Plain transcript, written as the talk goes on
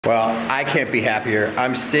Well, I can't be happier.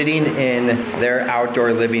 I'm sitting in their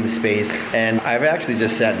outdoor living space, and I've actually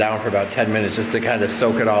just sat down for about 10 minutes just to kind of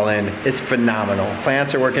soak it all in. It's phenomenal.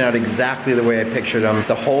 Plants are working out exactly the way I pictured them.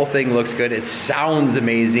 The whole thing looks good. It sounds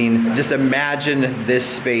amazing. Just imagine this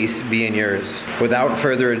space being yours. Without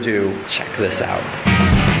further ado, check this out.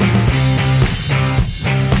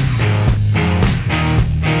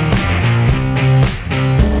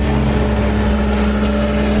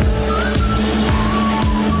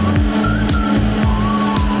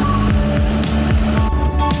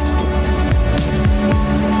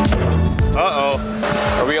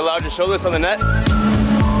 Show this on the net.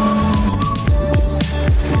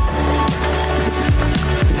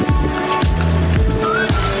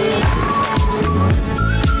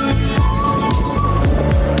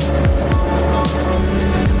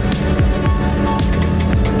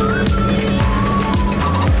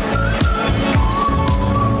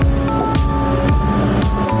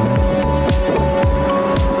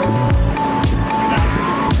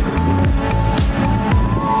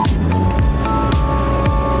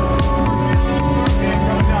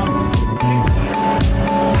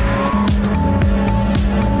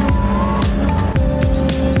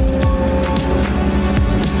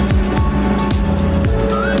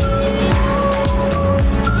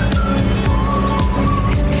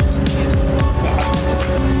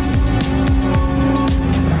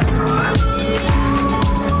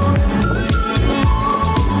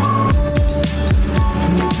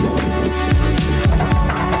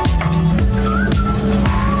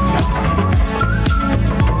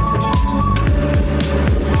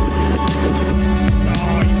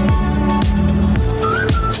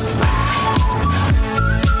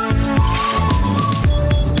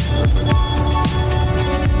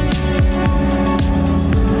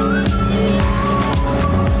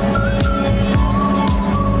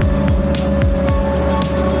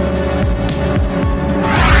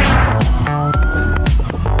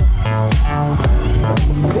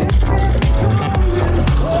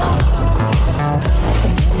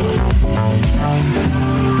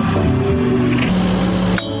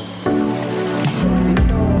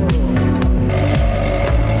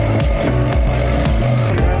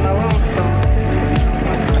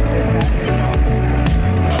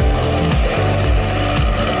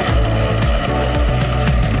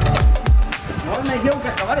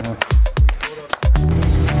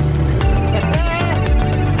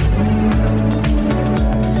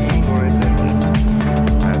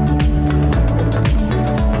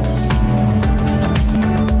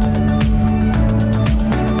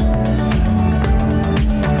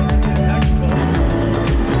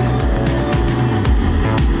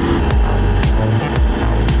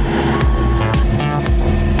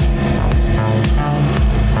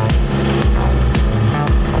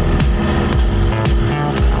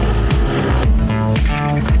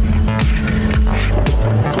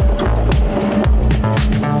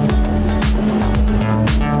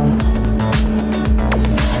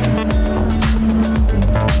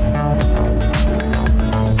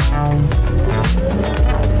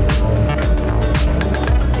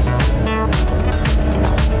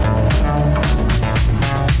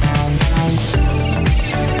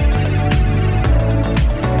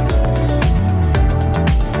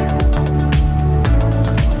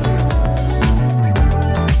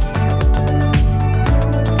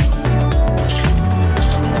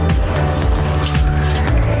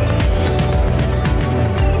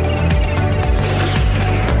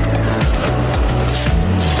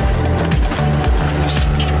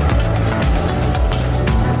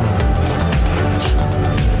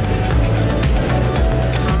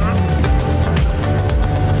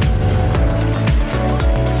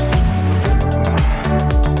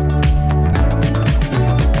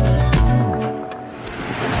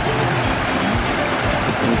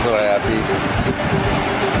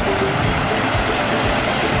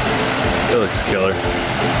 It looks killer.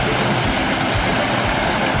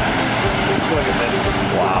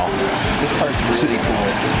 Wow. This part's really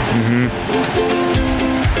cool.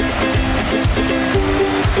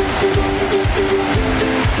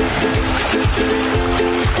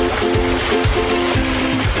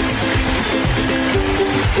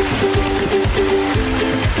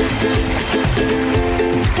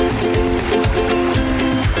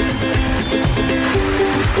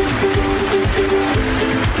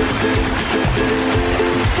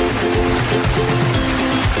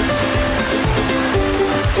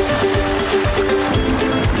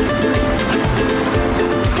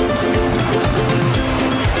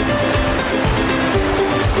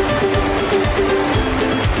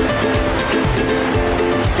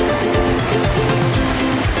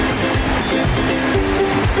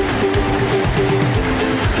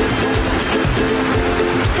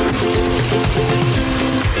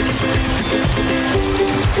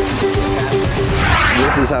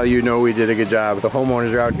 how you know we did a good job. The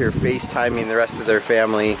homeowners are out here FaceTiming the rest of their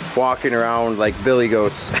family, walking around like billy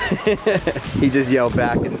goats. He just yelled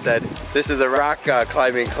back and said, "This is a rock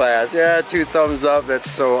climbing class." Yeah, 2 thumbs up. That's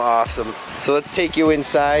so awesome. So let's take you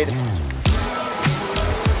inside.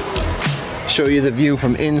 Show you the view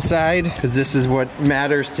from inside, because this is what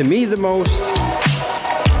matters to me the most.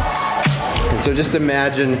 And so just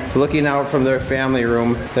imagine looking out from their family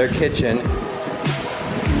room, their kitchen,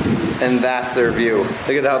 and that's their view.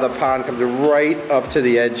 Look at how the pond comes right up to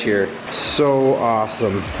the edge here. So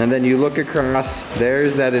awesome. And then you look across,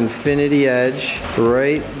 there's that infinity edge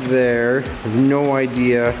right there. No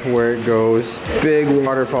idea where it goes. Big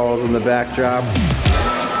waterfalls in the backdrop.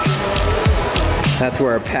 That's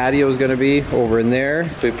where our patio is gonna be, over in there.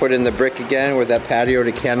 So we put in the brick again with that patio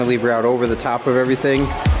to cantilever out over the top of everything.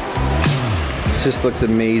 It just looks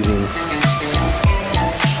amazing.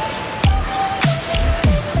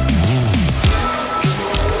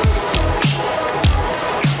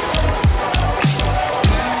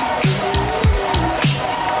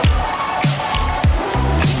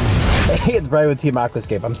 Hey, it's Brian with Team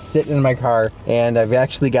Aquascape. I'm sitting in my car and I've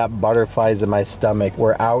actually got butterflies in my stomach.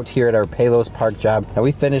 We're out here at our Palos Park job and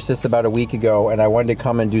we finished this about a week ago, and I wanted to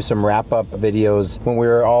come and do some wrap-up videos when we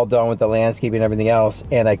were all done with the landscaping and everything else,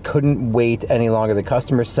 and I couldn't wait any longer. The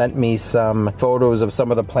customer sent me some photos of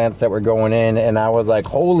some of the plants that were going in and I was like,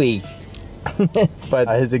 holy. But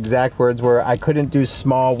his exact words were, I couldn't do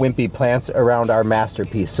small wimpy plants around our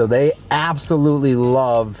masterpiece. So they absolutely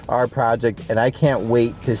love our project and I can't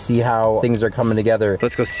wait to see how things are coming together.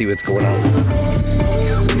 Let's go see what's going on.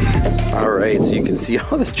 All right, so you can see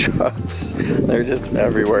all the trucks. They're just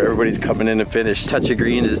everywhere. Everybody's coming in to finish. Touch of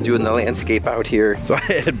Green is doing the landscape out here. So I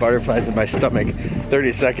had butterflies in my stomach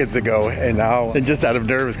 30 seconds ago, and now I'm just out of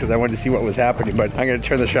nerves because I wanted to see what was happening. But I'm gonna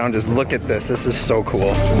turn this around, just look at this. This is so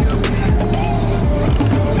cool.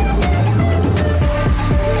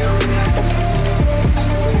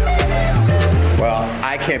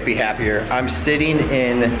 I can't be happier. I'm sitting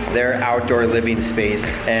in their outdoor living space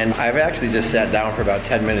and I've actually just sat down for about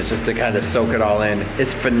 10 minutes just to kind of soak it all in.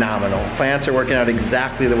 It's phenomenal. Plants are working out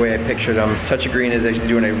exactly the way I pictured them. Touch of Green is actually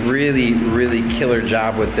doing a really, really killer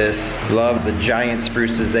job with this. Love the giant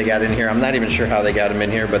spruces they got in here. I'm not even sure how they got them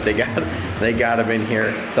in here, but they got them in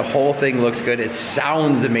here. The whole thing looks good. It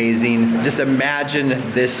sounds amazing. Just imagine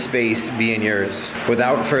this space being yours.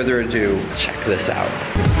 Without further ado, check this out.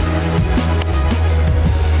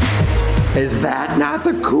 Is that not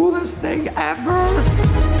the coolest thing ever?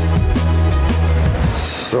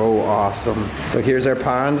 So awesome. So here's our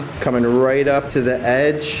pond coming right up to the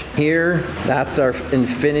edge here. That's our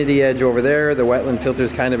infinity edge over there. The wetland filter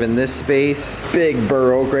is kind of in this space. Big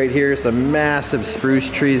bur oak right here. Some massive spruce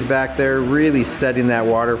trees back there, really setting that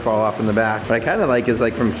waterfall off in the back. What I kind of like is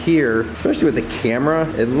like from here, especially with the camera,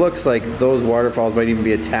 it looks like those waterfalls might even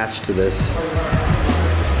be attached to this.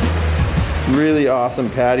 Really awesome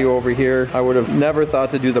patio over here. I would have never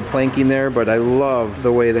thought to do the planking there, but I love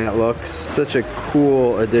the way that looks. Such a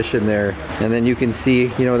cool addition there. And then you can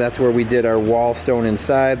see, you know, that's where we did our wall stone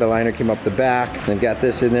inside. The liner came up the back and got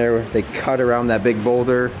this in there. They cut around that big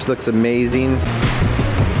boulder, which looks amazing.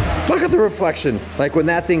 Look at the reflection. Like when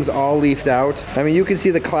that thing's all leafed out. I mean, you can see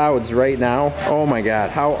the clouds right now. Oh my God,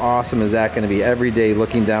 how awesome is that gonna be? Every day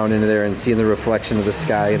looking down into there and seeing the reflection of the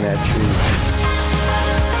sky in that tree.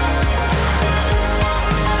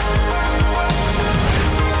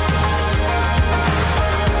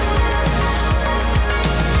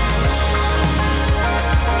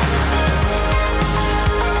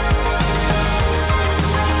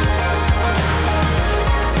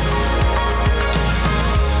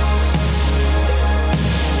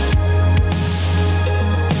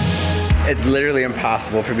 It's literally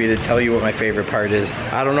impossible for me to tell you what my favorite part is.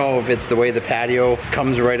 I don't know if it's the way the patio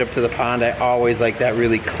comes right up to the pond. I always like that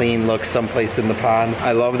really clean look someplace in the pond.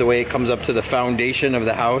 I love the way it comes up to the foundation of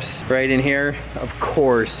the house right in here. Of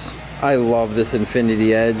course, I love this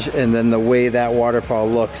infinity edge, and then the way that waterfall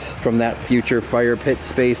looks from that future fire pit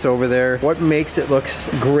space over there. What makes it look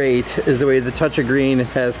great is the way the Touch of Green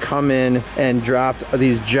has come in and dropped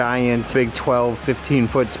these giant big 12,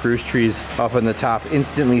 15-foot spruce trees up on the top,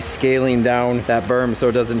 instantly scaling down that berm so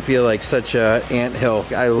it doesn't feel like such a anthill.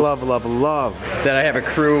 I love, love, love that I have a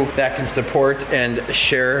crew that can support and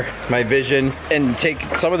share my vision and take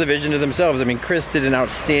some of the vision to themselves. I mean, Chris did an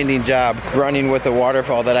outstanding job running with the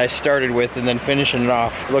waterfall that I started started with and then finishing it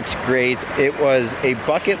off. Looks great. It was a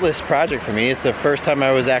bucket list project for me. It's the first time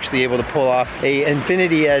I was actually able to pull off a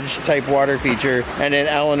infinity edge type water feature, and in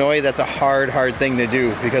Illinois that's a hard thing to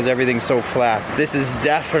do because everything's so flat. This is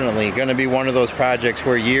definitely going to be one of those projects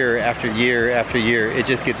where year after year after year it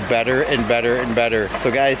just gets better and better and better. So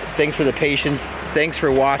guys, thanks for the patience, thanks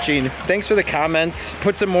for watching, thanks for the comments.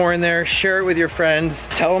 Put some more in there, share it with your friends,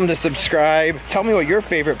 tell them to subscribe, tell me what your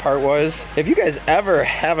favorite part was. If you guys ever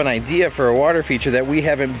have an idea for a water feature that we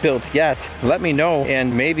haven't built yet, let me know,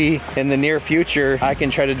 and maybe in the near future I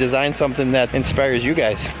can try to design something that inspires you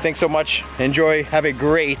guys. Thanks so much. Enjoy. Have a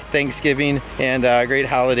great Thanksgiving and great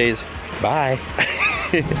holidays. Bye.